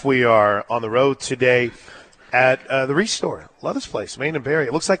We are on the road today at the Restore, Levis Place, Main and Barry.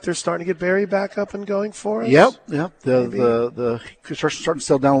 It looks like they're starting to get Barry back up and going for us. Yep. The construction's starting to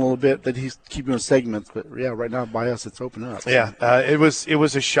settle down a little bit. That he's keeping those segments, but yeah, right now by us it's open up. Yeah, it was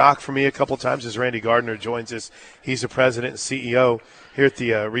a shock for me a couple of times as Randy Gardner joins us. He's the president and CEO here at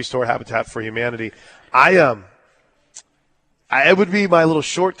the Restore Habitat for Humanity. It would be my little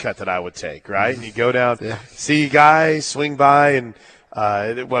shortcut that I would take, right? And you go down, see guys, swing by, and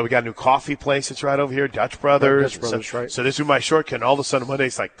we got a new coffee place that's right over here, Dutch Brothers. Right. So this is my shortcut, and all of a sudden Monday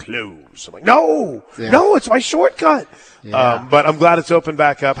it's like closed. I'm like, no, it's my shortcut. Yeah. But I'm glad it's opened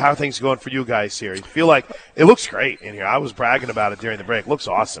back up. How are things going for you guys here? You feel like it looks great in here. I was bragging about it during the break. It looks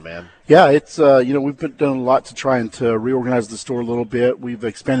awesome, man. Yeah, it's we've done a lot to try and to reorganize the store a little bit. We've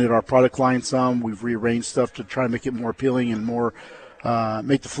expanded our product line some. We've rearranged stuff to try and make it more appealing and more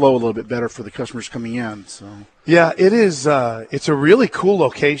make the flow a little bit better for the customers coming in. So yeah, it is. It's a really cool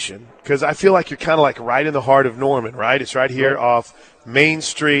location because I feel like you're kind of like right in the heart of Norman, right? It's right here off Main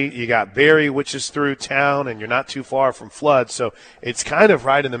Street. You got Barry, which is through town, and you're not too far from Flood. So it's kind of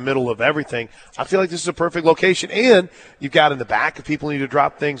right in the middle of everything. I feel like this is a perfect location. And you've got in the back if people need to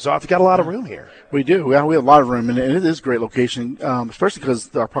drop things off. You've got a lot of room here. We do. We have a lot of room, and it is a great location, especially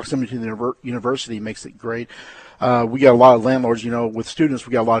because our proximity to the university makes it great. We got a lot of landlords, with students,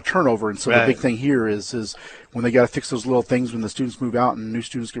 we got a lot of turnover. And so the big thing here is when they got to fix those little things when the students move out and new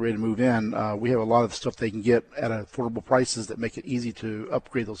students get ready to move in, we have a lot of stuff they can get at affordable prices that make it easy to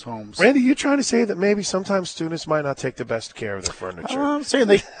upgrade those homes. Randy, you trying to say that maybe sometimes students might not take the best care of their furniture? I'm saying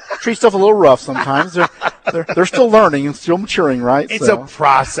they treat stuff a little rough sometimes. They're still learning and still maturing, right? It's a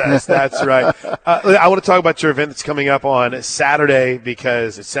process. That's right. I want to talk about your event that's coming up on Saturday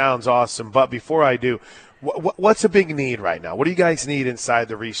because it sounds awesome. But before I do, what's a big need right now? What do you guys need inside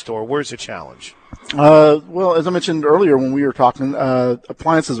the Restore? Where's the challenge? Well, as I mentioned earlier when we were talking,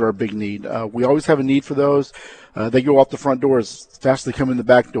 appliances are a big need. We always have a need for those. They go out the front door as fast as they come in the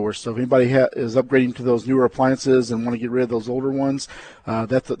back door. So if anybody is upgrading to those newer appliances and want to get rid of those older ones,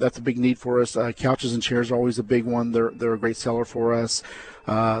 that's a big need for us. Couches and chairs are always a big one. They're a great seller for us.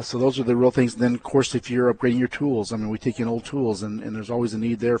 So those are the real things. And then, of course, if you're upgrading your tools, we take in old tools, and there's always a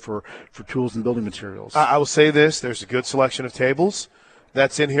need there for tools and building materials. I will say this. There's a good selection of tables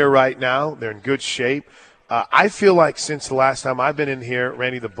that's in here right now. They're in good shape. I feel like since the last time I've been in here,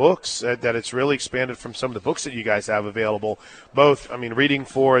 Randy, the books, that it's really expanded from some of the books that you guys have available, both, reading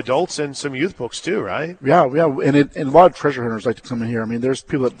for adults and some youth books too, right? Yeah, and a lot of treasure hunters like to come in here. There's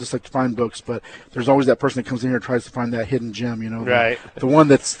people that just like to find books, but there's always that person that comes in here and tries to find that hidden gem, right. The one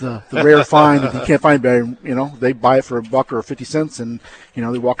that's the rare find that you can't find better, they buy it for $1 or 50 cents and,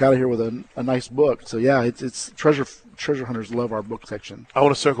 they walk out of here with a nice book. So, yeah, it's treasure hunters love our book section. I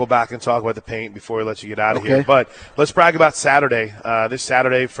want to circle back and talk about the paint before we let you get out of here. But let's brag about Saturday. This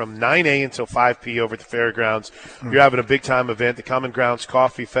Saturday from 9 a.m. until 5 p.m. over at the fairgrounds. You're having a big-time event, the Common Grounds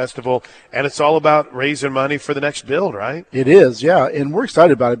Coffee Festival, and it's all about raising money for the next build, right? It is, yeah, and we're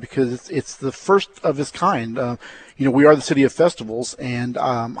excited about it because it's the first of its kind. We are the city of festivals, and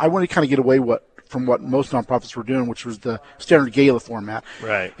I want to kind of get away from what most nonprofits were doing, which was the standard gala format.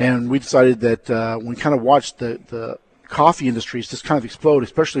 Right. And we decided that when we kind of watched the coffee industries just kind of explode,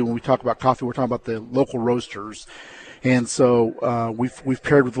 especially when we talk about coffee, we're talking about the local roasters. And so we've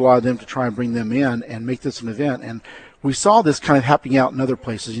paired with a lot of them to try and bring them in and make this an event. And we saw this kind of happening out in other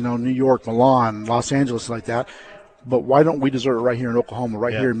places, New York, Milan, Los Angeles, like that. But why don't we deserve it right here in Oklahoma,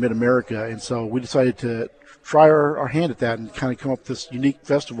 right here in mid-America? And so we decided to try our hand at that and kind of come up with this unique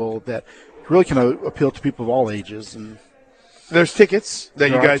festival that really can appeal to people of all ages. And there's tickets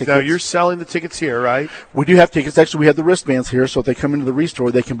that you guys know. You're selling the tickets here, right? We do have tickets. Actually, we have the wristbands here, so if they come into the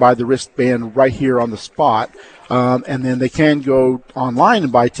Restore, they can buy the wristband right here on the spot. And then they can go online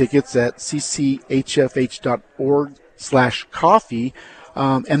and buy tickets at cchfh.org/coffee.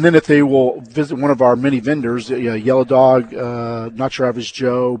 And then if they will visit one of our many vendors, Yellow Dog, Not Your Average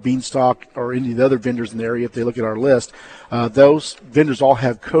Joe, Beanstalk, or any of the other vendors in the area, if they look at our list, those vendors all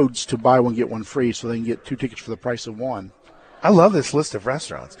have codes to buy one, get one free, so they can get 2 tickets for the price of 1. I love this list of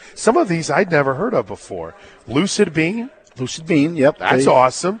restaurants. Some of these I'd never heard of before. Lucid Bean, yep. That's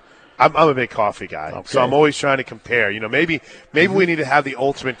awesome. I'm a big coffee guy, so I'm always trying to compare. Maybe we need to have the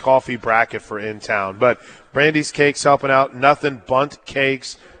ultimate coffee bracket for in town. But Brandy's Cakes helping out. Nothing Bunt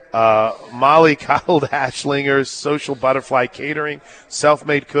Cakes. Molly Coddled Ashlingers, Social Butterfly Catering,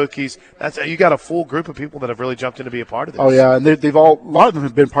 Self-Made Cookies. You got a full group of people that have really jumped in to be a part of this. Oh yeah, and a lot of them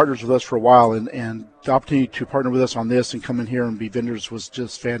have been partners with us for a while, and the opportunity to partner with us on this and come in here and be vendors was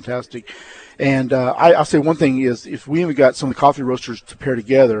just fantastic. And I'll say one thing is, if we even got some of the coffee roasters to pair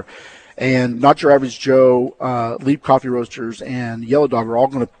together, And Not Your Average Joe, Leap Coffee Roasters, and Yellow Dog are all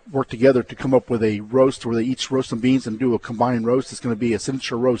going to work together to come up with a roast where they each roast some beans and do a combined roast. It's going to be a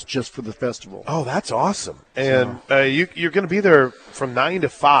signature roast just for the festival. Oh, that's awesome. And you're going to be there from 9 to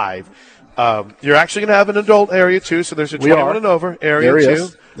 5. You're actually going to have an adult area, too, so there's a 21 and over area, too.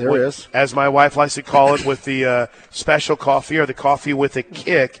 There is. As my wife likes to call it, with the special coffee or the coffee with a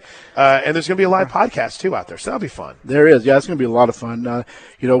kick. And there's going to be a live podcast, too, out there, so that'll be fun. There is. Yeah, it's going to be a lot of fun.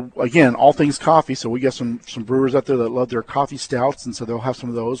 Again, all things coffee, so we got some brewers out there that love their coffee stouts, and so they'll have some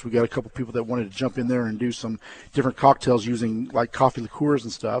of those. We got a couple people that wanted to jump in there and do some different cocktails using, like, coffee liqueurs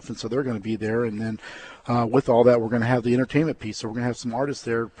and stuff, and so they're going to be there. And then with all that, we're going to have the entertainment piece, so we're going to have some artists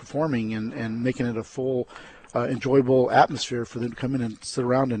there performing and making it a full enjoyable atmosphere for them to come in and sit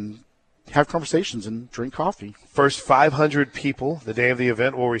around and have conversations and drink coffee. First 500 people the day of the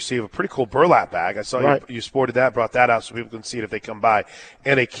event will receive a pretty cool burlap bag. I saw you sported that, brought that out so people can see it if they come by.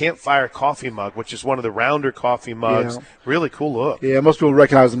 And a Campfire coffee mug, which is one of the rounder coffee mugs. Yeah. Really cool look. Yeah, most people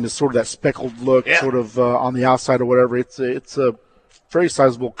recognize them as sort of that speckled look, sort of on the outside or whatever. It's a very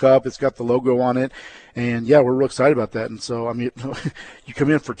sizable cup. It's got the logo on it. And, yeah, we're real excited about that. And so, I mean, you come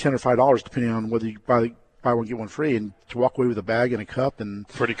in for $10 or $5, depending on whether you buy one, get one free, and to walk away with a bag and a cup and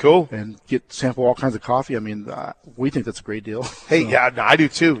pretty cool, and sample all kinds of coffee. I mean, we think that's a great deal. Hey, yeah, no, I do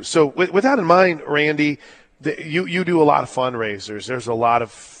too. So with that in mind, Randy, you do a lot of fundraisers. There's a lot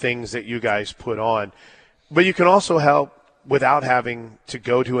of things that you guys put on, but you can also help without having to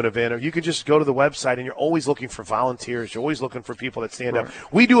go to an event, or you could just go to the website, and you're always looking for volunteers. You're always looking for people that stand up.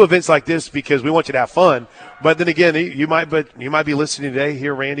 We do events like this because we want you to have fun, but then again, you might be listening today,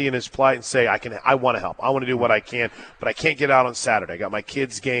 hear Randy in his plight and say, I want to help. I want to do what I can, but I can't get out on Saturday. I got my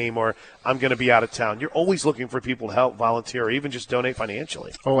kids' game, or I'm going to be out of town. You're always looking for people to help volunteer or even just donate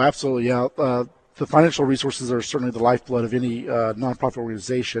financially. Oh, absolutely, yeah. The financial resources are certainly the lifeblood of any nonprofit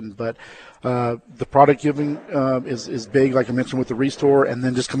organization, but the product giving is big, like I mentioned, with the Restore, and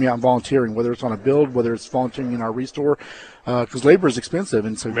then just coming out and volunteering, whether it's on a build, whether it's volunteering in our Restore, because labor is expensive,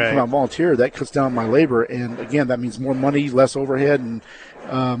 and so if you come out and volunteer, that cuts down my labor, and again, that means more money, less overhead, and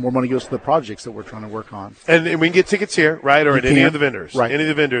more money goes to the projects that we're trying to work on. And we can get tickets here, right, or at any of the vendors, any of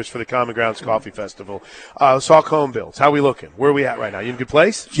the vendors for the Common Grounds Coffee Festival. Sauk Home Builds, how are we looking? Where are we at right now? You in a good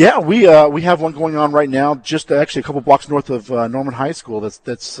place? Yeah, we have one going on right now, just actually a couple blocks north of Norman High School.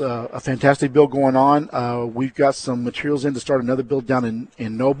 That's a fantastic build going on. We've got some materials in to start another build down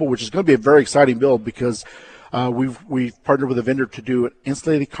in Noble, which is going to be a very exciting build because we've partnered with a vendor to do an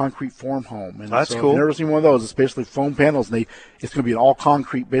insulated concrete form home. And that's cool. If you've never seen one of those. It's basically foam panels, and it's going to be an all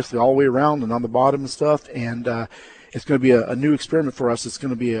concrete, basically all the way around and on the bottom and stuff. And it's going to be a new experiment for us. It's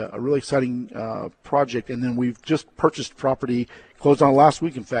going to be a really exciting project. And then we've just purchased property, closed on last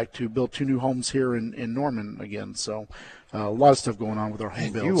week, in fact, to build 2 new homes here in Norman again. So a lot of stuff going on with our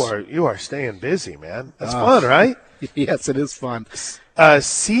home builds. You are staying busy, man. That's fun, right? Yes, it is fun.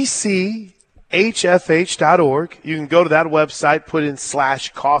 CCHFH.org. You can go to that website, put in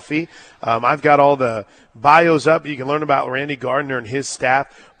 /coffee. I've got all the bios up. You can learn about Randy Gardner and his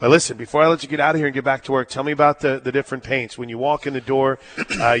staff. But listen, before I let you get out of here and get back to work, tell me about the different paints. When you walk in the door,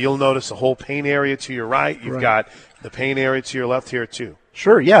 you'll notice a whole paint area to your right. You've got the paint area to your left here, too.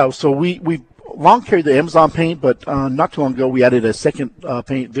 Sure, yeah. So we've long carried the Amazon paint, but not too long ago we added a second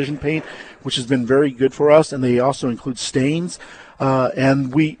paint, Vision paint, which has been very good for us, and they also include stains.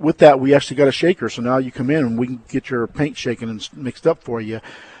 And with that, we actually got a shaker, so now you come in and we can get your paint shaken and mixed up for you.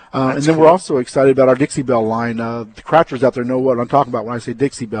 And then we're also excited about our Dixie Belle line. The crafters out there know what I'm talking about when I say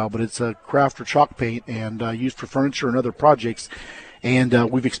Dixie Belle, but it's a craft or chalk paint and used for furniture and other projects. And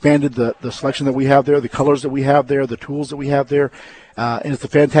we've expanded the selection that we have there, the colors that we have there, the tools that we have there. And it's a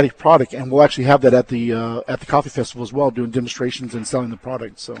fantastic product, and we'll actually have that at the coffee festival as well, doing demonstrations and selling the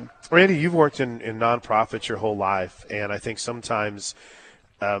product. So, Randy, you've worked in nonprofits your whole life, and I think sometimes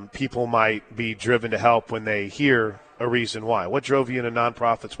people might be driven to help when they hear a reason why. What drove you into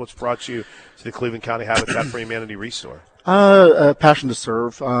nonprofits? What's brought you to the Cleveland County Habitat for Humanity Restore? A passion to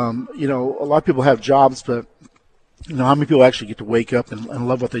serve. A lot of people have jobs, but how many people actually get to wake up and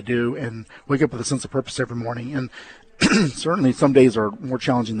love what they do and wake up with a sense of purpose every morning? And certainly some days are more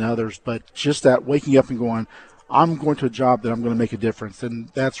challenging than others, but just that waking up and going, I'm going to a job that I'm going to make a difference, and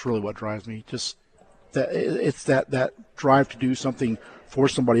that's really what drives me. Just that it's that drive to do something for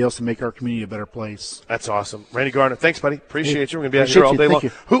somebody else to make our community a better place. That's awesome. Randy Gardner, thanks, buddy. Appreciate you. We're going to be out Appreciate here all day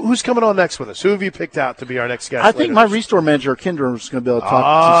you. long. Who's coming on next with us? Who have you picked out to be our next guest? I think my Restore manager, Kendra, is going to be able to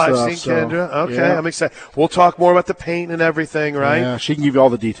talk to I've seen Kendra. Okay, I'm excited. We'll talk more about the paint and everything, right? Yeah, she can give you all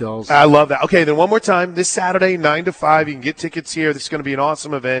the details. I love that. Okay, then one more time. This Saturday, 9 to 5, you can get tickets here. This is going to be an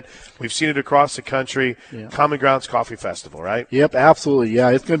awesome event. We've seen it across the country. Yeah. Common Grounds Coffee Festival, right? Yep, absolutely. Yeah,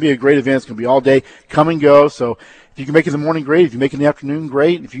 it's going to be a great event. It's going to be all day. Come and go. So if you can make it in the morning, great. If you make it in the afternoon,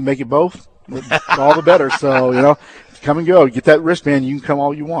 great. If you can make it both, all the better. So, come and go. Get that wristband. You can come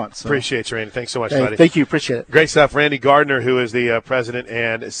all you want. So. Appreciate you, Randy. Thanks so much, buddy. Thank you. Appreciate it. Great stuff. Randy Gardner, who is the president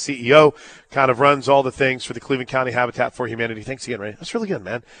and CEO, kind of runs all the things for the Cleveland County Habitat for Humanity. Thanks again, Randy. That's really good,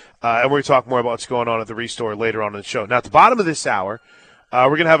 man. And we're going to talk more about what's going on at the Restore later on in the show. Now, at the bottom of this hour, we're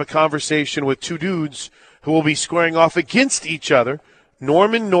going to have a conversation with two dudes who will be squaring off against each other.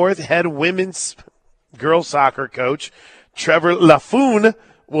 Norman North head women's girls soccer coach Trevor Laffoon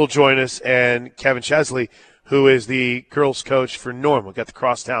will join us, and Kevin Chesley, who is the girls coach for Norm. We've got the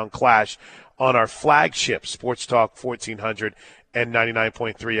Crosstown Clash on our flagship Sports Talk 1400 and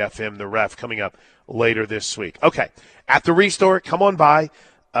 99.3 FM, The Ref, coming up later this week. Okay, at the Restore, come on by.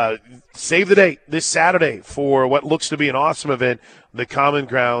 Save the date this Saturday for what looks to be an awesome event, the Common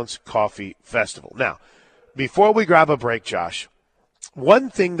Grounds Coffee Festival. Now, before we grab a break, Josh, one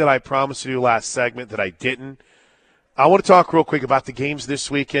thing that I promised to do last segment that I didn't, I want to talk real quick about the games this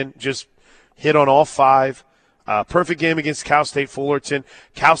weekend. Just hit on all five. Perfect game against Cal State Fullerton.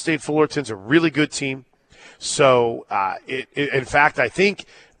 Cal State Fullerton's a really good team. So, in fact, I think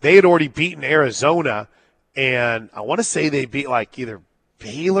they had already beaten Arizona, and I want to say they beat like either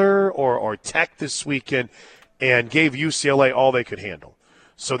Baylor or Tech this weekend and gave UCLA all they could handle.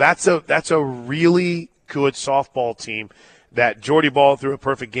 So that's a really good softball team that Jordy Ball threw a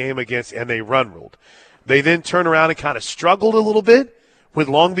perfect game against, and they run ruled. They then turned around and kind of struggled a little bit with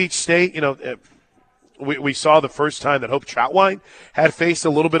Long Beach State. We saw the first time that Hope Troutwine had faced a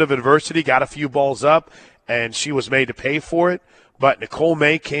little bit of adversity, got a few balls up, and she was made to pay for it. But Nicole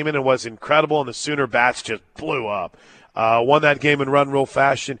May came in and was incredible, and the Sooner bats just blew up. Won that game in run rule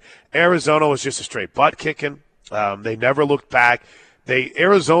fashion. Arizona was just a straight butt kicking. They never looked back.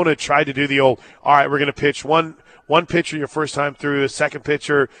 Arizona tried to do the old, all right, we're going to pitch one pitcher your first time through, a second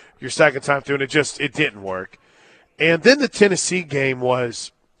pitcher your second time through, and it didn't work. And then the Tennessee game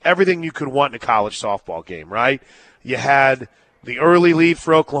was everything you could want in a college softball game, right? You had the early lead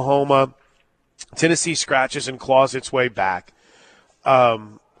for Oklahoma. Tennessee scratches and claws its way back.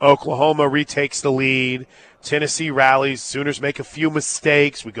 Oklahoma retakes the lead. Tennessee rallies. Sooners make a few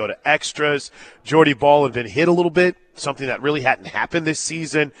mistakes. We go to extras. Jordy Ball had been hit a little bit, something that really hadn't happened this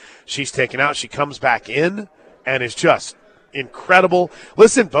season. She's taken out. She comes back in and is just incredible.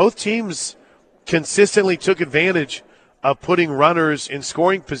 Listen, both teams consistently took advantage of putting runners in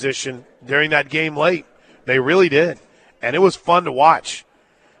scoring position during that game late. They really did. And it was fun to watch.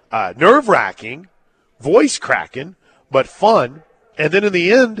 Nerve-wracking, voice-cracking, but fun. And then in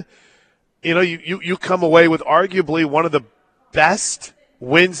the end, you come away with arguably one of the best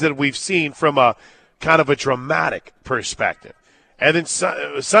wins that we've seen from a kind of a dramatic perspective. And then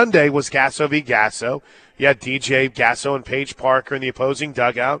Sunday was Gasso v. Gasso. You had DJ Gasso and Paige Parker in the opposing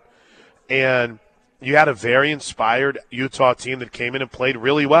dugout. And you had a very inspired Utah team that came in and played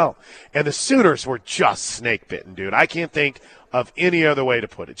really well. And the Sooners were just snake-bitten, dude. I can't think of any other way to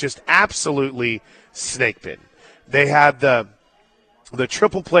put it. Just absolutely snake-bitten. They had the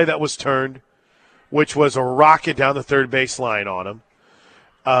triple play that was turned, which was a rocket down the third base line on them.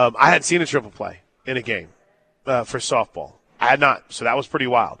 I hadn't seen a triple play in a game for softball. I had not, so that was pretty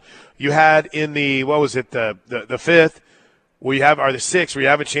wild. You had in the, the fifth, the sixth, where you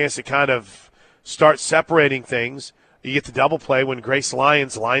have a chance to kind of start separating things. You get the double play when Grace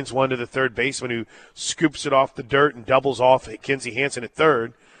Lyons lines one to the third baseman who scoops it off the dirt and doubles off Kinsey Hansen at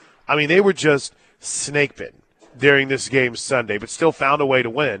third. I mean, they were just snake-bitten during this game Sunday, but still found a way to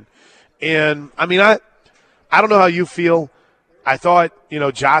win. And, I mean, I don't know how you feel. I thought,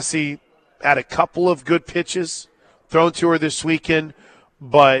 Jossie had a couple of good pitches thrown to her this weekend,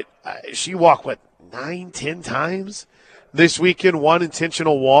 but she walked, 9-10 times this weekend, one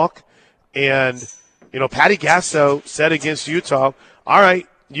intentional walk. And, Patty Gasso said against Utah, all right,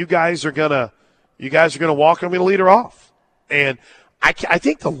 you guys are gonna walk, I'm going to lead her off. And I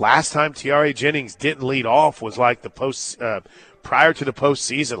think the last time Tiare Jennings didn't lead off was like prior to the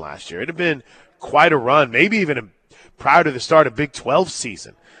postseason last year. It had been quite a run, maybe even prior to the start of Big 12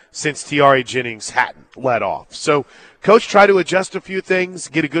 season since Tiare Jennings hadn't led off. So Coach tried to adjust a few things,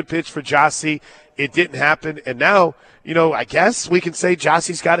 get a good pitch for Jossie. It didn't happen. And now, I guess we can say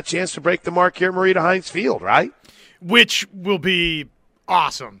Jossie's got a chance to break the mark here at Marita Hines Field, right? Which will be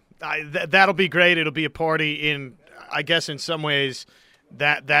Awesome. That'll be great. It'll be a party I guess in some ways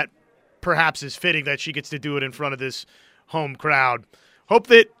that perhaps is fitting that she gets to do it in front of this home crowd. Hope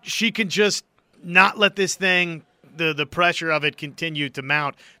that she can just not let this thing, the pressure of it, continue to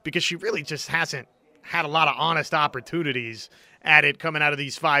mount, because she really just hasn't had a lot of honest opportunities at it coming out of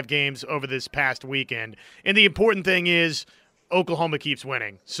these 5 games over this past weekend. And the important thing is Oklahoma keeps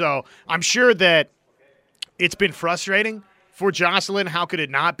winning. So I'm sure that it's been frustrating for Jocelyn. How could it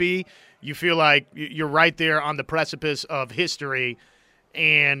not be? You feel like you're right there on the precipice of history,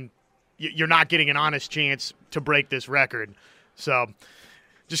 and you're not getting an honest chance to break this record. So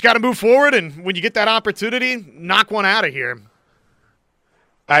just got to move forward, and when you get that opportunity, knock one out of here.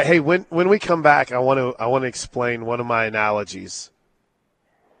 Hey, when we come back, I want to explain one of my analogies,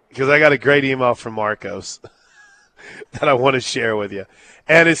 because I got a great email from Marcos that I want to share with you.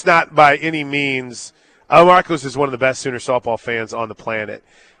 And it's not by any means Marcos is one of the best Sooner softball fans on the planet.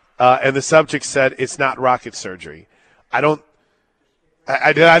 And the subject said it's not rocket surgery. I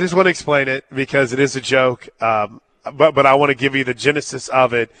just want to explain it because it is a joke, but I want to give you the genesis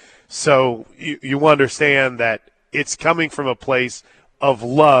of it so you understand that it's coming from a place of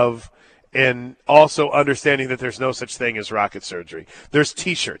love and also understanding that there's no such thing as rocket surgery. There's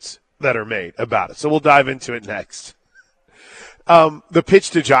T-shirts that are made about it. So we'll dive into it next. The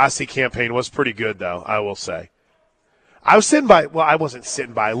Pitch to Jossie campaign was pretty good, though, I will say. I was sitting by – well, I wasn't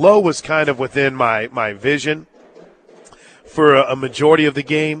sitting by. Lowe was kind of within my vision for a majority of the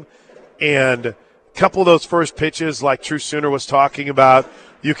game. And a couple of those first pitches, like True Sooner was talking about,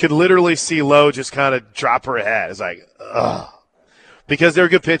 you could literally see Lowe just kind of drop her head. It's like, ugh. Because they're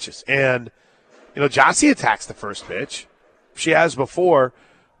good pitches. And, Jossie attacks the first pitch. She has before,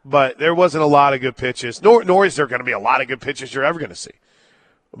 but there wasn't a lot of good pitches. Nor is there going to be a lot of good pitches you're ever going to see.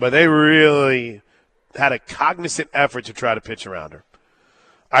 But they really had a cognizant effort to try to pitch around her.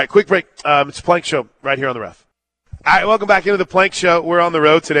 All right, quick break. It's Plank Show right here on the Ref. All right, welcome back into the Plank Show. We're on the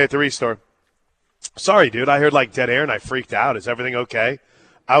road today at the Restore. Sorry, dude. I heard dead air and I freaked out. Is everything okay?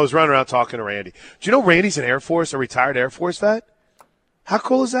 I was running around talking to Randy. Do you know Randy's an Air Force, a retired Air Force vet? How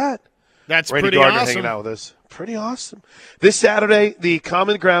cool is that? That's Randy pretty Gardner awesome. Hanging out with us. Pretty awesome. This Saturday, the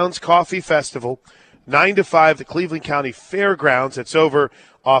Common Grounds Coffee Festival, 9 to 5, the Cleveland County Fairgrounds. It's over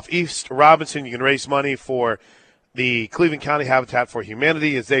off East Robinson. You can raise money for the Cleveland County Habitat for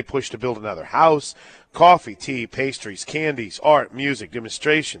Humanity as they push to build another house. Coffee, tea, pastries, candies, art, music,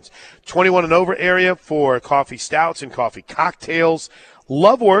 demonstrations. 21 and over area for coffee stouts and coffee cocktails.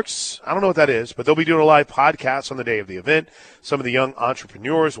 Loveworks, I don't know what that is, but they'll be doing a live podcast on the day of the event. Some of the young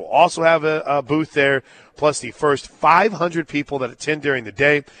entrepreneurs will also have a booth there, plus the first 500 people that attend during the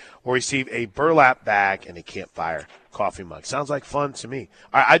day will receive a burlap bag and a campfire coffee mug. Sounds like fun to me.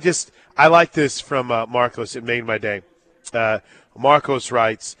 I like this from Marcos. It made my day. Marcos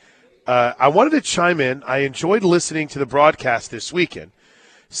writes, I wanted to chime in. I enjoyed listening to the broadcast this weekend.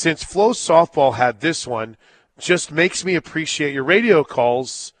 Since Flow Softball had this one, just makes me appreciate your radio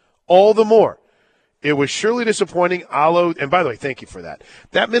calls all the more. It was surely disappointing. Alo, and by the way, thank you for that.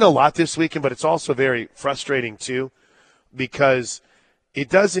 That meant a lot this weekend, but it's also very frustrating too, because it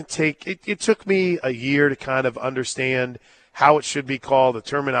doesn't take it took me a year to kind of understand how it should be called, the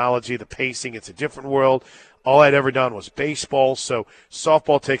terminology, the pacing. It's a different world. All I'd ever done was baseball, so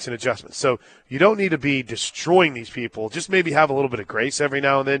softball takes an adjustment. So you don't need to be destroying these people. Just maybe have a little bit of grace every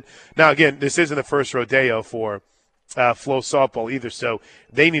now and then. Now, again, this isn't the first rodeo for Flow Softball either, so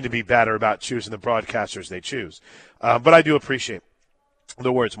they need to be better about choosing the broadcasters they choose. But I do appreciate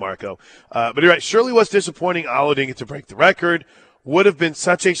the words, Marco. But you're right. Surely was disappointing. Alo didn't get to break the record. Would have been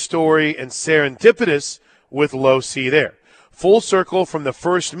such a story and serendipitous with Low C there. Full circle from the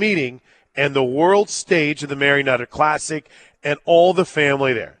first meeting and the world stage of the Mary Nutter Classic and all the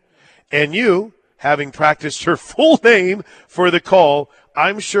family there. And you, having practiced her full name for the call,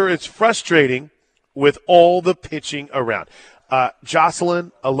 I'm sure it's frustrating with all the pitching around.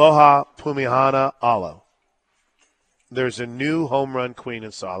 Jocelyn Aloha Pumihana Alo. There's a new home run queen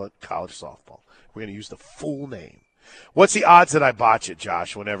in solid college softball. We're going to use the full name. What's the odds that I botch it,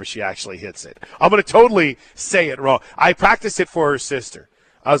 Josh, whenever she actually hits it? I'm going to totally say it wrong. I practiced it for her sister.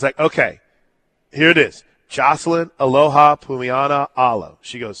 I was like, okay, here it is. Jocelyn Aloha Pumiana Alo.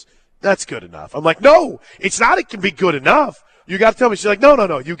 She goes, that's good enough. I'm like, no, it's not. It can be good enough. You got to tell me. She's like,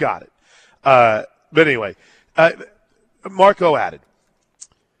 no, you got it. But anyway, Marco added,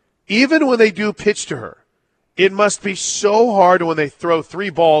 even when they do pitch to her, it must be so hard when they throw 3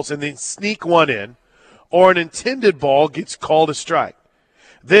 balls and then sneak one in, or an intended ball gets called a strike.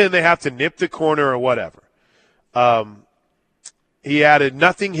 Then they have to nip the corner or whatever. He added,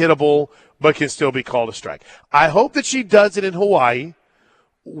 nothing hittable, but can still be called a strike. I hope that she does it in Hawaii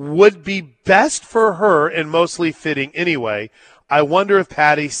would be best for her and mostly fitting anyway. I wonder if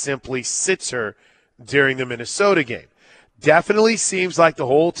Patty simply sits her during the Minnesota game. Definitely seems like the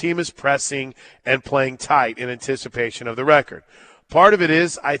whole team is pressing and playing tight in anticipation of the record. Part of it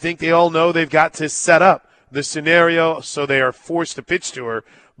is I think they all know they've got to set up the scenario so they are forced to pitch to her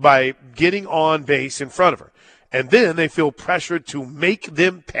by getting on base in front of her. And then they feel pressured to make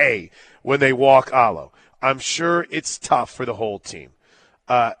them pay when they walk Alo. I'm sure it's tough for the whole team.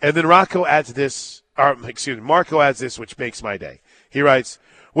 And then Marco adds this, which makes my day. He writes,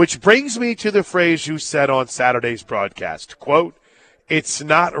 which brings me to the phrase you said on Saturday's broadcast, quote, it's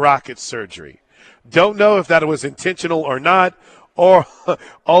not rocket surgery. Don't know if that was intentional or not, or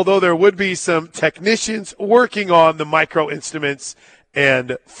although there would be some technicians working on the micro instruments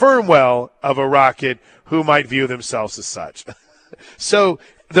and firmware of a rocket who might view themselves as such. So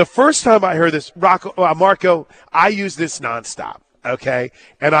the first time I heard this, Marco, I use this nonstop, okay?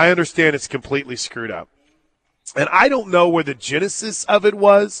 And I understand it's completely screwed up. And I don't know where the genesis of it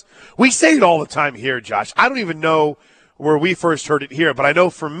was. We say it all the time here, Josh. I don't even know where we first heard it here, but I know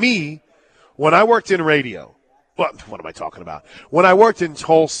for me, when I worked in radio, what am I talking about? When I worked in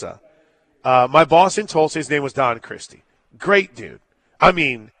Tulsa, my boss in Tulsa, his name was Don Christie. Great dude. I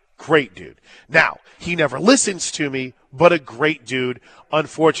mean, great dude. Now, he never listens to me, but a great dude,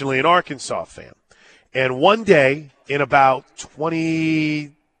 unfortunately an Arkansas fan. And one day in about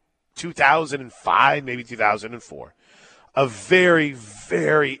 2005, maybe 2004, a very,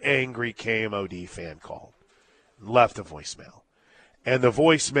 very angry KMOD fan called and left a voicemail. And the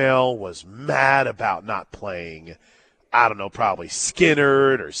voicemail was mad about not playing, I don't know, probably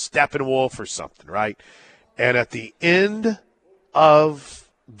Skinnerd or Steppenwolf or something, right? And at the end of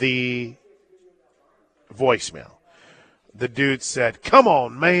the voicemail, the dude said, come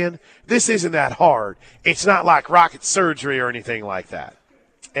on, man, this isn't that hard. It's not like rocket surgery or anything like that.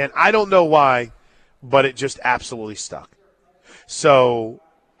 And I don't know why, but it just absolutely stuck. So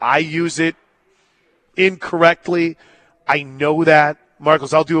I use it incorrectly. I know that.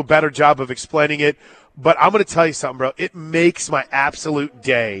 Marcos, I'll do a better job of explaining it. But I'm going to tell you something, bro. It makes my absolute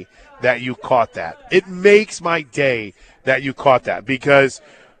day that you caught that. It makes my day that you caught that. Because,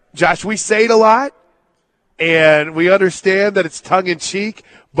 Josh, we say it a lot, and we understand that it's tongue-in-cheek,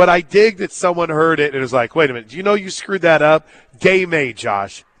 but I dig that someone heard it and was like, wait a minute, do you know you screwed that up? Day made,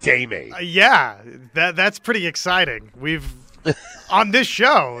 Josh. Day made. Yeah, that's pretty exciting. We've on this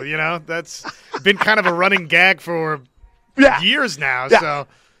show, that's been kind of a running gag for years now. Yeah. So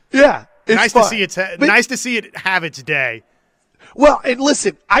it's nice fun. to see nice to see it have its day. Well, and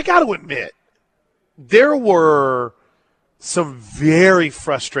listen, I got to admit, there were some very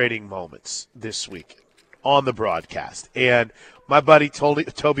frustrating moments this week on the broadcast, and my buddy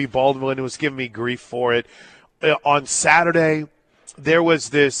Toby Baldwin was giving me grief for it. On Saturday, there was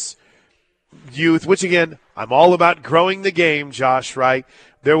this youth, which again, I'm all about growing the game, Josh, right?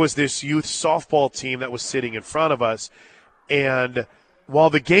 There was this youth softball team that was sitting in front of us, and while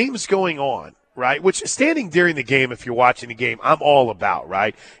the game's going on, right, which standing during the game, if you're watching the game, I'm all about,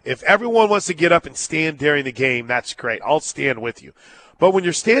 right? If everyone wants to get up and stand during the game, that's great. I'll stand with you. But when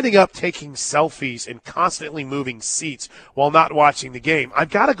you're standing up taking selfies and constantly moving seats while not watching the game, I've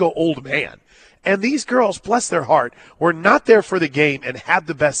got to go old man. And these girls, bless their heart, were not there for the game and had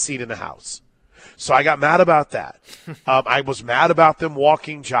the best seat in the house. So I got mad about that. I was mad about them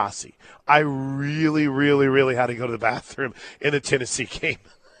walking Jossie. I really, really, really had to go to the bathroom in the Tennessee game.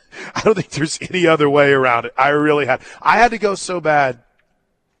 I don't think there's any other way around it. I really had. I had to go so bad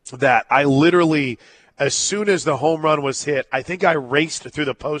that I literally, as soon as the home run was hit, I think I raced through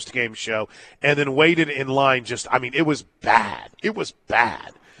the post-game show and then waited in line. It was bad. It was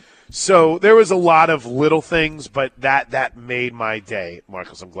bad. So there was a lot of little things, but that made my day.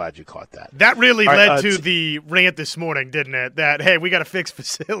 Marcus, I'm glad you caught that. That really led to the rant this morning, didn't it? That, hey, we got to fix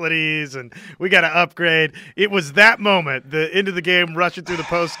facilities and we got to upgrade. It was that moment, the end of the game, rushing through the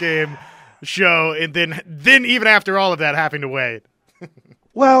post-game show, and then even after all of that, having to wait.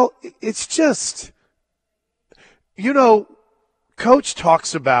 Well, it's just, Coach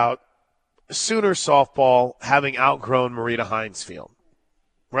talks about Sooner softball having outgrown Marita Hines Field.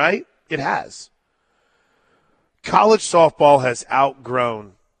 Right? It has. College softball has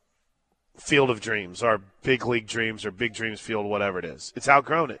outgrown Field of Dreams, or Big League Dreams, or Big Dreams Field, whatever it is. It's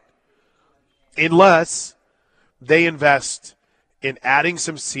outgrown it. Unless they invest in adding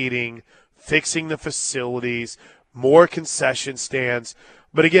some seating, fixing the facilities, more concession stands.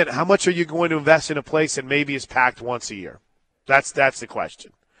 But again, how much are you going to invest in a place that maybe is packed once a year? That's the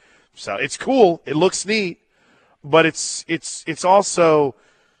question. So it's cool. It looks neat, but it's also –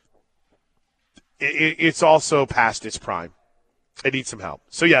 it's also past its prime. It needs some help.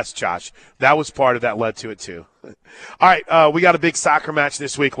 So, yes, Josh, that was part of that led to it, too. All right, we got a big soccer match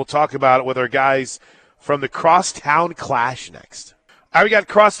this week. We'll talk about it with our guys from the Crosstown Clash next. All right, we got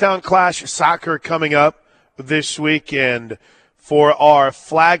Crosstown Clash soccer coming up this weekend for our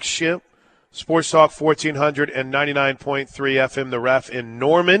flagship Sports Talk 1400 and 99.3 FM, The Ref in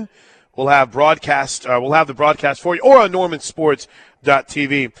Norman. We'll have the broadcast for you, or on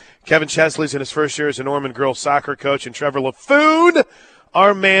normansports.tv. Kevin Chesley's in his first year as a Norman girls soccer coach, and Trevor LaFoon,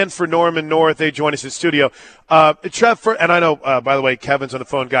 our man for Norman North. They join us in studio. Trev, and I know, by the way, Kevin's on the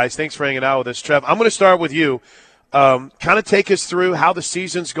phone, guys. Thanks for hanging out with us. Trev, I'm going to start with you. Kind of take us through how the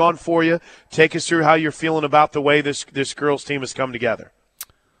season's gone for you. Take us through how you're feeling about the way this girls team has come together.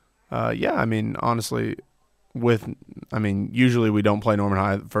 Yeah, I mean, honestly, usually we don't play Norman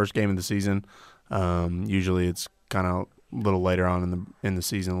High the first game of the season. Usually it's kind of a little later on in the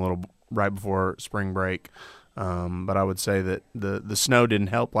season, a little right before spring break. But I would say that the snow didn't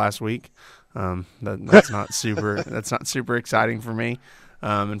help last week. That's not super exciting for me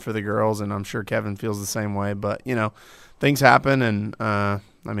and for the girls, and I'm sure Kevin feels the same way. But things happen, and I've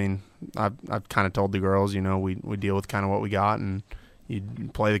kind of told the girls, we deal with kind of what we got, and you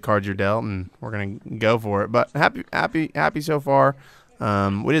play the cards you're dealt, and we're gonna go for it. But happy so far.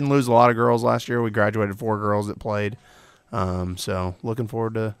 We didn't lose a lot of girls last year. We graduated 4 girls that played. So looking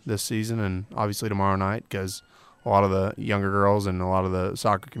forward to this season, and obviously tomorrow night, because a lot of the younger girls and a lot of the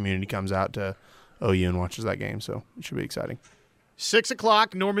soccer community comes out to OU and watches that game. So it should be exciting. 6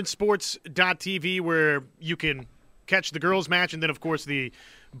 o'clock, normansports.tv, where you can catch the girls' match, and then, of course, the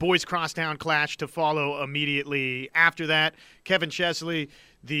boys' Crosstown Clash to follow immediately after that. Kevin Chesley,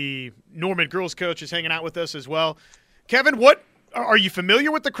 the Norman girls coach, is hanging out with us as well. Kevin, what are you familiar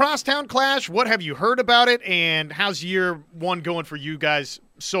with the Crosstown Clash? What have you heard about it, and how's year one going for you guys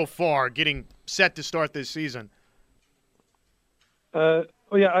so far, getting set to start this season? So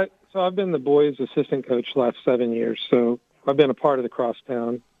I've been the boys' assistant coach the last 7 years, so I've been a part of the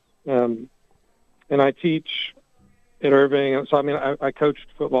Crosstown, and I teach at Irving. So I coached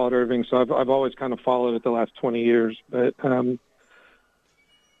football at Irving, so I've always kind of followed it the last 20 years. But I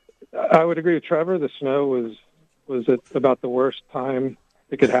would agree with Trevor. The snow was at about the worst time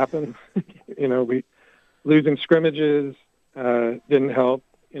it could happen. We losing scrimmages didn't help.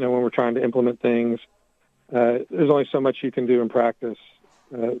 When we're trying to implement things, there's only so much you can do in practice.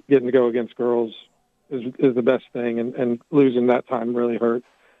 Getting to go against girls is the best thing, and losing that time really hurt.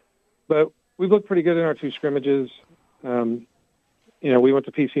 But we've looked pretty good in our 2 scrimmages. We went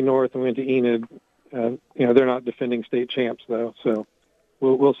to PC North and we went to Enid. They're not defending state champs though, so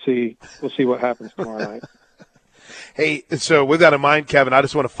we'll see what happens tomorrow night. Hey, so with that in mind, Kevin, I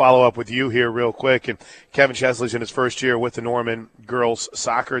just want to follow up with you here real quick. And Kevin Chesley's in his first year with the Norman girls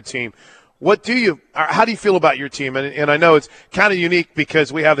soccer team. How do you feel about your team? And I know it's kind of unique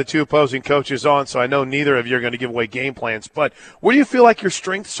because we have the 2 opposing coaches on, so I know neither of you are going to give away game plans. But where do you feel like your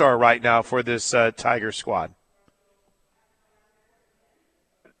strengths are right now for this Tiger squad?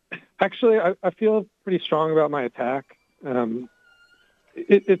 Actually, I feel pretty strong about my attack.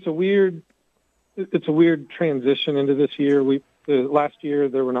 It's a weird transition into this year. Last year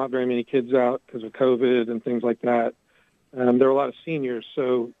there were not very many kids out because of COVID and things like that. There were a lot of seniors,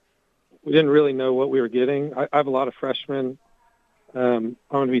 so we didn't really know what we were getting. I have a lot of freshmen. I'm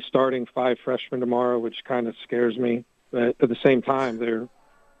going to be starting 5 freshmen tomorrow, which kind of scares me. But at the same time, they're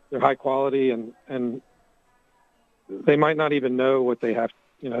high quality, and they might not even know what they have.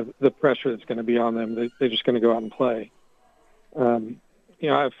 The pressure that's going to be on them. They're just going to go out and play. I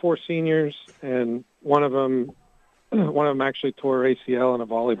have 4 seniors, and one of them actually tore her ACL in a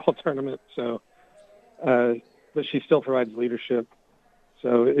volleyball tournament. So, but she still provides leadership.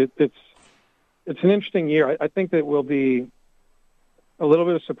 So it's an interesting year. I think that we'll be a little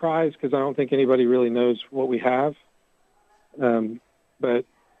bit of surprise because I don't think anybody really knows what we have. But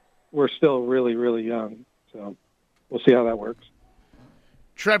we're still really, really young. So we'll see how that works.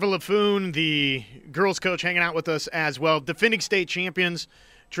 Trevor LaFoon, the girls coach, hanging out with us as well. Defending state champions.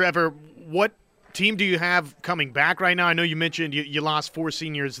 Trevor, what team do you have coming back right now? I know you mentioned you lost 4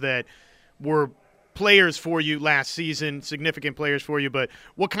 seniors that were players for you last season, significant players for you, but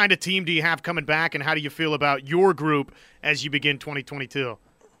what kind of team do you have coming back, and how do you feel about your group as you begin 2022?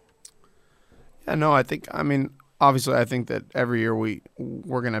 Yeah, no, obviously I think that every year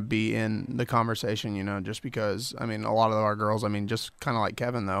we're going to be in the conversation, just because, a lot of our girls, just kind of like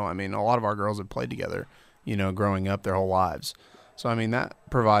Kevin, though, a lot of our girls have played together, growing up their whole lives. So, that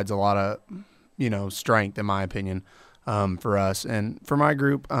provides a lot of, strength, in my opinion, for us. And for my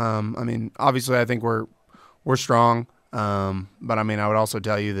group, obviously I think we're strong. But, I would also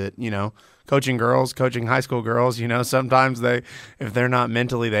tell you that, coaching girls, coaching high school girls, sometimes if they're not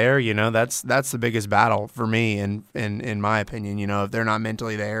mentally there, that's the biggest battle for me. And in my opinion, if they're not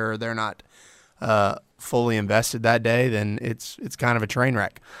mentally there or they're not fully invested that day, then it's kind of a train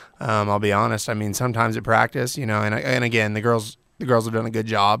wreck. I'll be honest. I mean, sometimes at practice, and again, the girls have done a good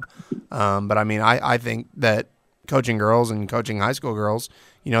job. But I mean, I think that coaching girls and coaching high school girls,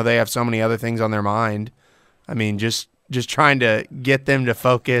 they have so many other things on their mind. I mean, just trying to get them to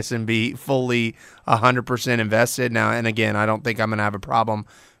focus and be fully 100% invested. Now, and again, I don't think I'm going to have a problem,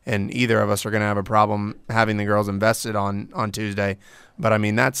 and either of us are going to have a problem having the girls invested on Tuesday. But I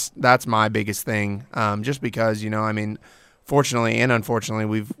mean, that's my biggest thing. Just because, I mean, fortunately and unfortunately,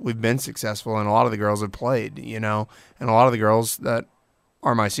 we've been successful, and a lot of the girls have played, and a lot of the girls that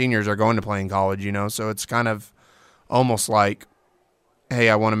are my seniors are going to play in college, so it's kind of almost like, hey,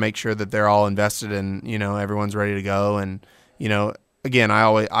 I want to make sure that they're all invested and, everyone's ready to go. And, again, I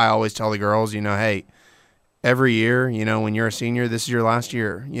always tell the girls, hey, every year, when you're a senior, this is your last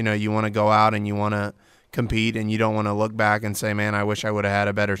year. You want to go out and you want to compete, and you don't want to look back and say, man, I wish I would have had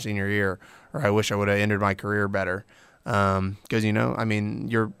a better senior year, or I wish I would have ended my career better. Because, I mean,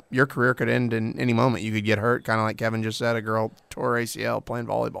 your career could end in any moment. You could get hurt, kind of like Kevin just said, a girl tore ACL playing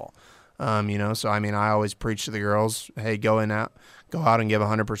volleyball. So, I mean, I always preach to the girls, hey, go out and give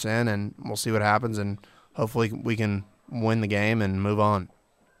 100%, and we'll see what happens, and hopefully we can win the game and move on.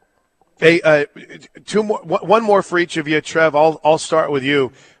 Hey, one more for each of you. Trev, I'll start with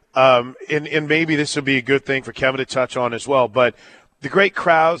you, and maybe this will be a good thing for Kevin to touch on as well, but the great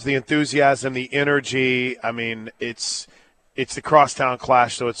crowds, the enthusiasm, the energy, I mean, it's the Crosstown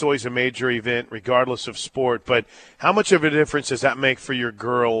Clash, so it's always a major event regardless of sport, but how much of a difference does that make for your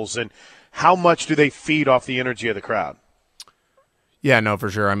girls, and how much do they feed off the energy of the crowd? Yeah, no, for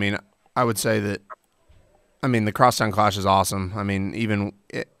sure. I mean, I would say that, the Crosstown Clash is awesome. I mean,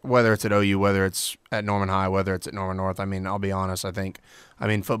 whether it's at OU, whether it's at Norman High, whether it's at Norman North, I'll be honest,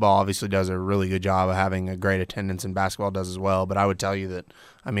 football obviously does a really good job of having a great attendance, and basketball does as well. But I would tell you that,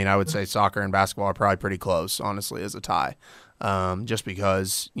 I would say soccer and basketball are probably pretty close, honestly, as a tie. Just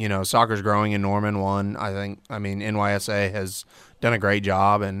because, soccer's growing in Norman, NYSA has done a great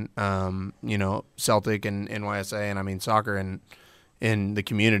job, and, Celtic and NYSA, and soccer in the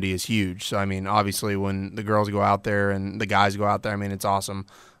community is huge. So, obviously when the girls go out there and the guys go out there, it's awesome.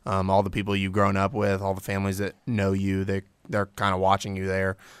 All the people you've grown up with, all the families that know you, they're kind of watching you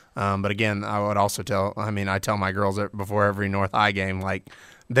there. But again, I would also I tell my girls that before every North High game, like,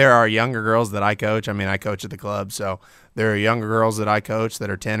 there are younger girls that I coach. I coach at the club, so there are younger girls that I coach that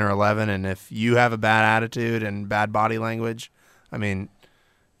are 10 or 11, and if you have a bad attitude and bad body language,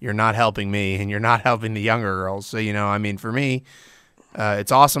 you're not helping me, and you're not helping the younger girls. So, for me,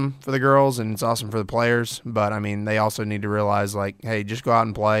 it's awesome for the girls and it's awesome for the players, but they also need to realize, like, hey, just go out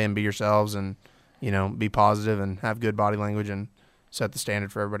and play and be yourselves, and be positive and have good body language and set the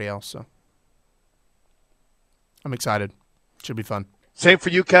standard for everybody else. So I'm excited. Should be fun. Same for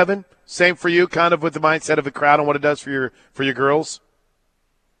you, Kevin? Same for you, kind of with the mindset of the crowd and what it does for your girls?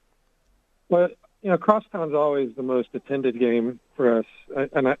 Well, Crosstown's always the most attended game for us,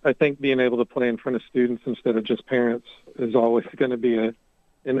 and I think being able to play in front of students instead of just parents is always going to be an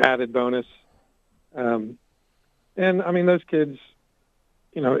added bonus. And those kids,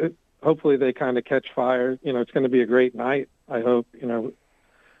 hopefully they kind of catch fire. It's going to be a great night, I hope.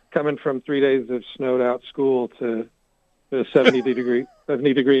 Coming from 3 days of snowed out school to a 70 degree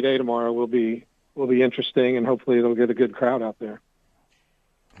day tomorrow will be interesting, and hopefully it'll get a good crowd out there.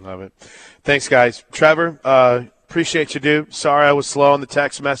 Love it. Thanks, guys. Trevor, appreciate you, dude. Sorry I was slow on the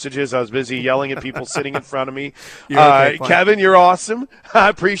text messages. I was busy yelling at people sitting in front of me. Okay, Kevin, you're awesome. I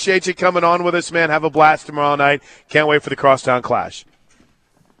appreciate you coming on with us, man. Have a blast tomorrow night. Can't wait for the Crosstown Clash.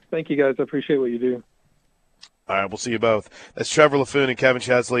 Thank you, guys. I appreciate what you do. All right, we'll see you both. That's Trevor LaFoon and Kevin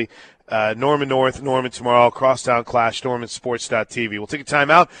Chesley. Norman North, Norman tomorrow, Crosstown Clash, NormanSports.tv. We'll take a time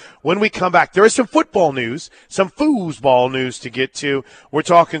out. When we come back, there is some football news, some foosball news to get to. We're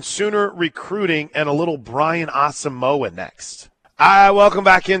talking Sooner recruiting and a little Brian Asamoah next. Welcome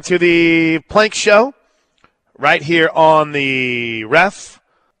back into the Plank Show right here on the Ref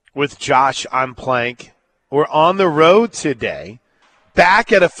with Josh on Plank. We're on the road today,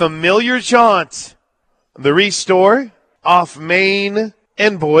 back at a familiar jaunt, the Restore off Main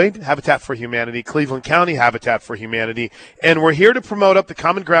and Boyd, Habitat for Humanity, Cleveland County Habitat for Humanity, and we're here to promote up the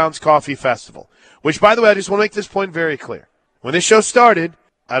Common Grounds Coffee Festival, which, by the way, I just want to make this point very clear. When this show started,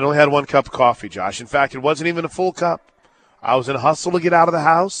 I'd only had 1 cup of coffee, Josh. In fact, it wasn't even a full cup. I was in a hustle to get out of the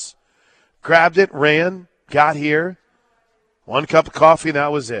house, grabbed it, ran, got here, 1 cup of coffee, and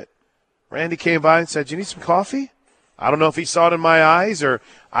that was it. Randy came by and said, "You need some coffee?" I don't know if he saw it in my eyes, or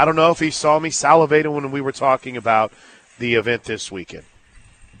I don't know if he saw me salivating when we were talking about the event this weekend.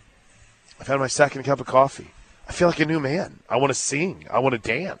 I've had my second cup of coffee. I feel like a new man. I want to sing. I want to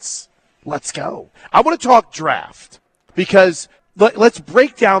dance. Let's go. I want to talk draft because let's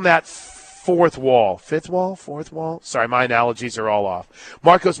break down that fifth wall. Sorry, my analogies are all off.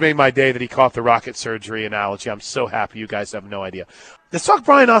 Marcos made my day that he caught the rocket surgery analogy. I'm so happy. You guys have no idea. Let's talk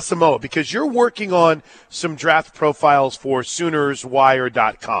Brian Asamoah because you're working on some draft profiles for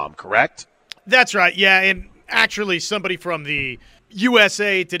SoonersWire.com, correct? That's right, yeah, and actually somebody from the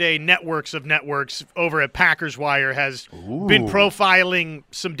USA Today networks of networks over at Packers Wire has been profiling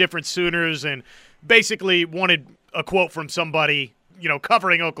some different Sooners and basically wanted a quote from somebody,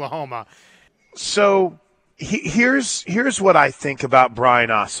 covering Oklahoma. So here's what I think about Brian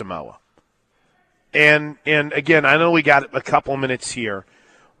Asamoah. And again, I know we got a couple minutes here,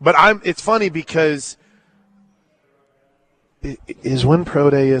 but it's funny because is when Pro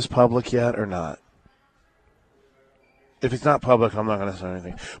Day is public yet or not? If it's not public, I'm not going to say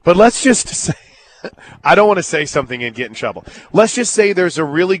anything. But let's just say, I don't want to say something and get in trouble. Let's just say there's a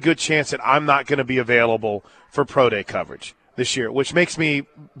really good chance that I'm not going to be available for Pro Day coverage this year, which makes me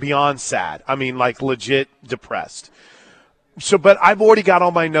beyond sad. I mean, like legit depressed. So, but I've already got all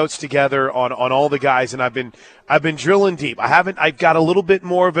my notes together on all the guys, and I've been drilling deep. I've got a little bit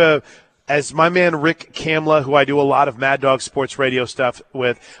more of as my man Rick Kamla, who I do a lot of Mad Dog Sports Radio stuff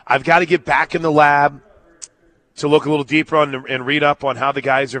with, I've got to get back in the lab to look a little deeper on and read up on how the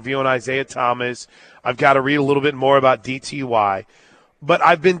guys are viewing Isaiah Thomas. I've got to read a little bit more about DTY. But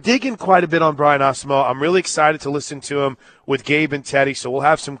I've been digging quite a bit on Brian Asamoah. I'm really excited to listen to him with Gabe and Teddy, so we'll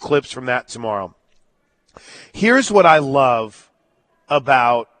have some clips from that tomorrow. Here's what I love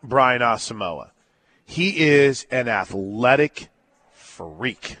about Brian Asamoah. He is an athletic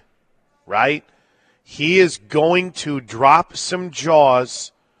freak, right? He is going to drop some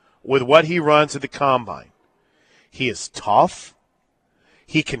jaws with what he runs at the combine. He is tough.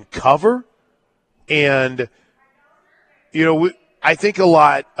 He can cover. And, I think a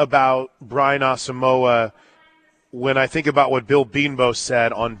lot about Brian Asamoah when I think about what Bill Beanbo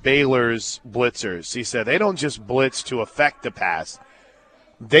said on Baylor's blitzers. He said they don't just blitz to affect the pass.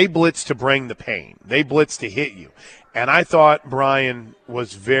 They blitz to bring the pain. They blitz to hit you. And I thought Brian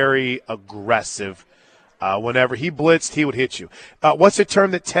was very aggressive. Whenever he blitzed, he would hit you. What's the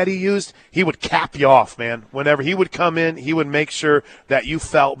term that Teddy used? He would cap you off, man. Whenever he would come in, he would make sure that you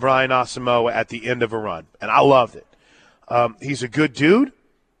felt Brian Asamoah at the end of a run. And I loved it. He's a good dude.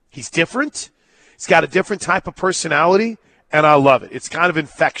 He's different. He's got a different type of personality, and I love it. It's kind of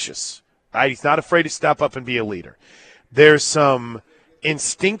infectious, right? He's not afraid to step up and be a leader. There's some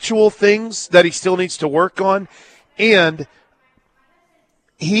instinctual things that he still needs to work on, and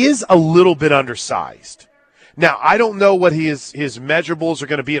he is a little bit undersized. Now, I don't know what his measurables are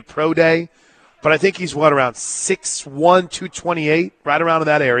going to be at Pro Day, but I think he's, around 6'1", 228, right around in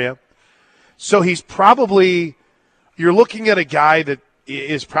that area. So he's probably – you're looking at a guy that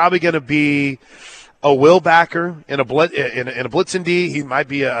is probably going to be a will backer in a blitz and D. He might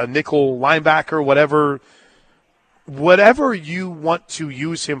be a nickel linebacker, whatever you want to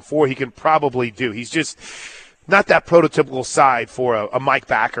use him for, he can probably do. He's just not that prototypical side for a Mike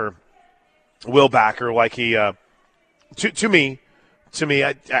Backer, Will Backer, like he to me,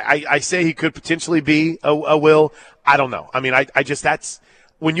 I say he could potentially be a Will. I don't know. I mean, I just that's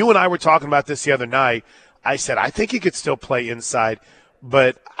when you and I were talking about this the other night. I said I think he could still play inside,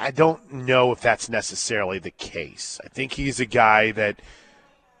 but I don't know if that's necessarily the case. I think he's a guy that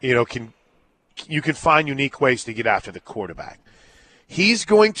you can find unique ways to get after the quarterback. He's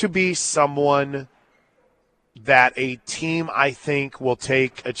going to be someone that a team, I think, will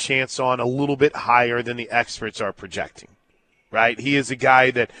take a chance on a little bit higher than the experts are projecting, right? He is a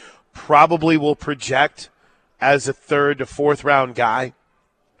guy that probably will project as a 3rd to 4th round guy,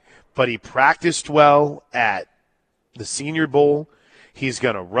 but he practiced well at the Senior Bowl. He's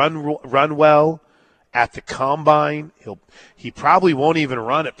going to run well at the Combine. He probably won't even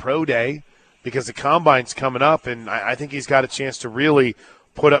run at Pro Day because the Combine's coming up, and I think he's got a chance to really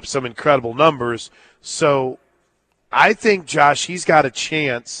put up some incredible numbers. So I think, Josh, he's got a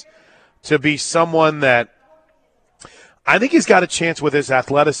chance to be someone that I think he's got a chance with his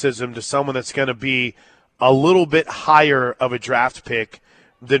athleticism to someone that's going to be a little bit higher of a draft pick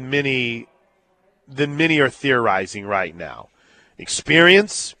than many are theorizing right now.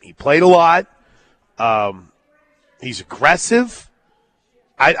 Experience, he played a lot. He's aggressive.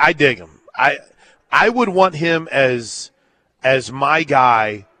 I dig him. I would want him as my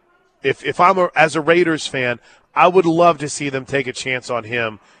guy. If I'm as a Raiders fan, I would love to see them take a chance on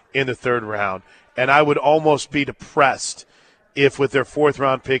him in the 3rd round and I would almost be depressed if with their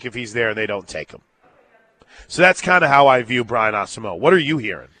 4th-round pick, if he's there and they don't take him. So that's kind of how I view Brian Asamoah. What are you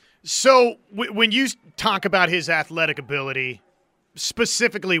hearing? So when you talk about his athletic ability,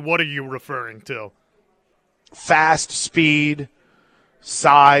 specifically what are you referring to? Fast, speed,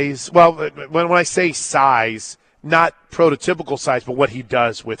 size. Well, when I say size, not prototypical size, but what he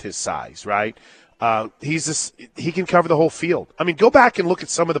does with his size, right? He can cover the whole field. I mean, go back and look at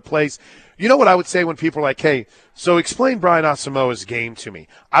some of the plays. You know what I would say when people are like, hey, so explain Brian Asamoah's game to me.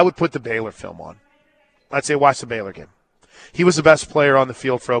 I would put the Baylor film on. I'd say watch the Baylor game. He was the best player on the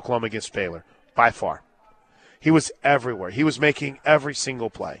field for Oklahoma against Baylor, by far. He was everywhere. He was making every single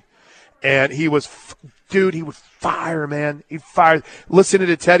play. And he was, he would fire, man. He fired. Listening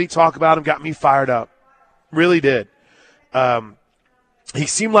to Teddy talk about him got me fired up. Really did. He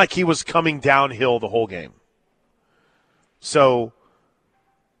seemed like he was coming downhill the whole game. So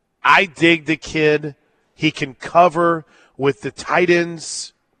I dig the kid. He can cover with the tight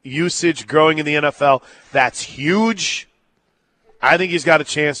ends usage growing in the NFL. That's huge. I think he's got a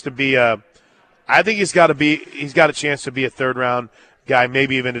chance to be he's got a chance to be a 3rd-round guy,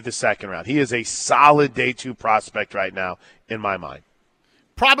 maybe even into the 2nd round. He is a solid day 2 prospect right now in my mind.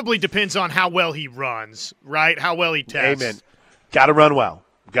 Probably depends on how well he runs, right? How well he tests. Amen. Got to run well.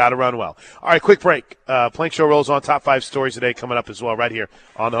 All right, quick break. Plank Show rolls on. Top 5 stories today coming up as well right here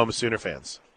on the Home of Sooner Fans.